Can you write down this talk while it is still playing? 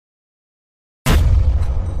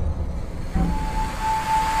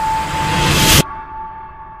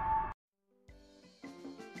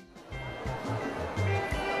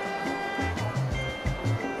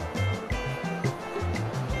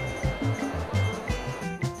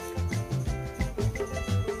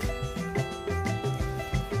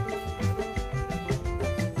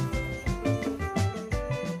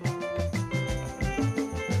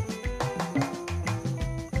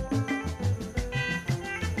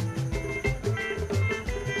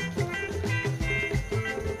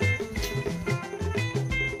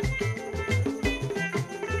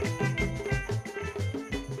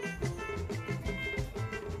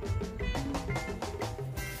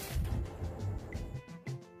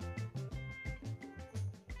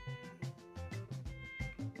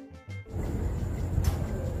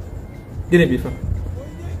Didn't before.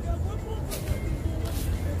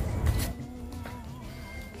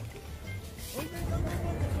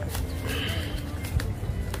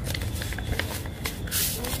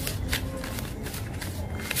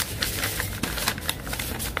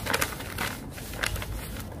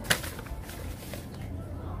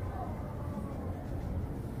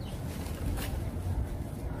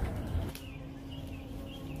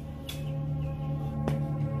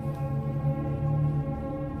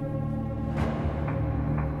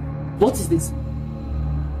 What is this?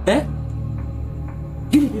 Eh?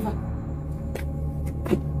 Give me paper.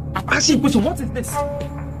 I'm asking a question. What is this?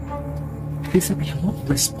 Listen, I am not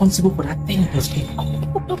responsible for that thing in your skin.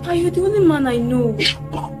 Oh, Papa, you're the only man I know.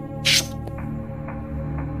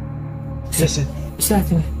 Listen, you see that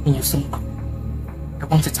thing in your stomach? I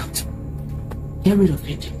want it out. Get rid of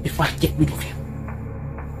it before I get rid of you.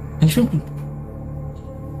 And show me.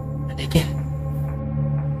 And again,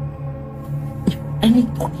 if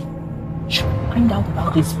anybody should find out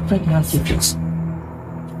about this pregnancy of yours,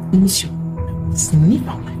 means you sniff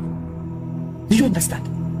out. Do you understand?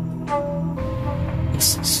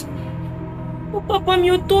 Yes. Oh, Papa, I'm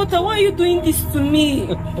your daughter. Why are you doing this to me?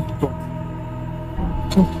 I'm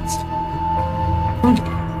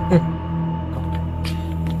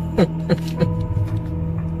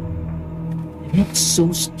not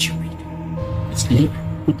so stupid. It's live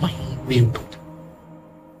with my own real daughter.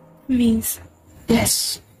 Means?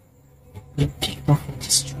 Yes. You're picked up from the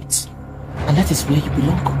streets. And that is where you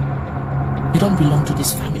belong. You don't belong to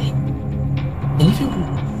this family. And if you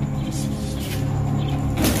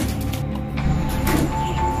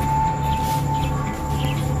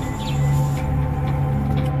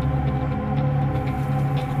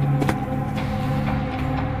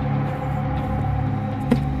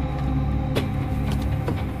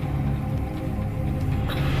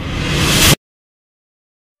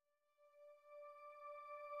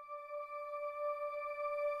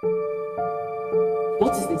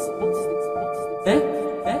What is this? What is this? What is this? Eh?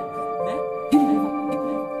 Give me the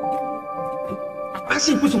I'm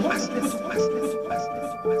asking a question. What is this?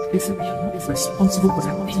 Listen, I am not responsible for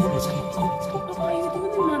that thing. Papa, you're the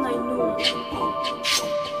only man I know.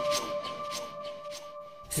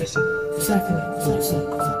 Listen, you see that thing?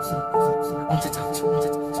 I want it out.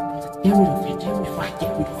 Get rid of it. Get rid of it. Get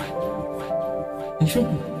rid of it. And show me.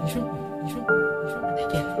 And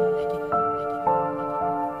again.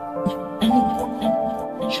 If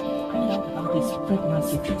anybody should find out about this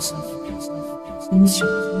pregnancy of yours, miss you.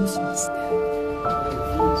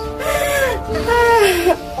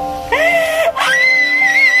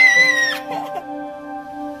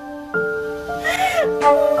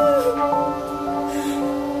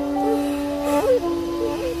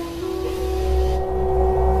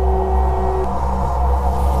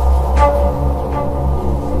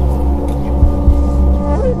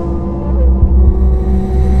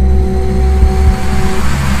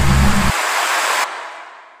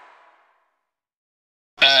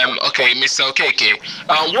 Okay, Mr. Okeke,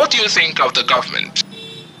 what do you think of the government?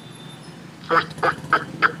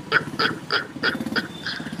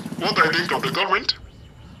 What I think of the government?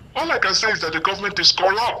 All I can say is that the government is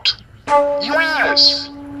corrupt. Yes,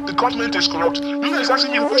 the government is corrupt. You guys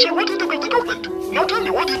asking me a question, what do you think of the government? Now tell me,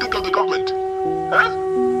 what do you think of the government? Huh?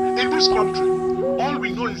 In this country, all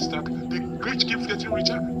we know is that the rich keeps getting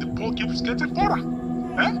richer, the poor keeps getting poorer.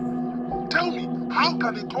 Huh? Tell me, how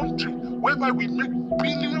can a country whereby we make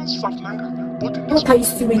billions of naira, but in this What are you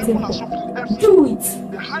still waiting for? Do it!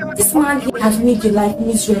 This man here has made your life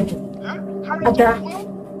miserable. Ada,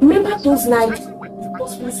 remember those nights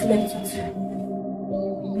those we slept with you?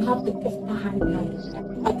 You have the upper hand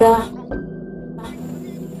now. Ada,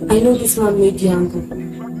 I know this man made you angry,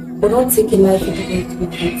 but don't take a life you didn't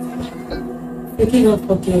regret. Forgive and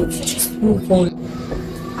forget, just move on.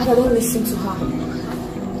 Ada, don't listen to her.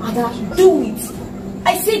 Ada, do it!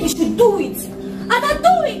 I said you should do it! Ada,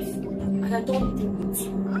 do it! Ada, don't do it.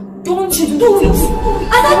 Don't you do it!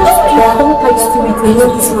 Ada, do it! I don't like to do it. I know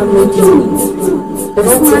this man made you do it. But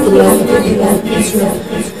don't take a life you didn't regret.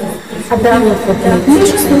 Ada,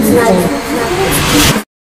 just lose life.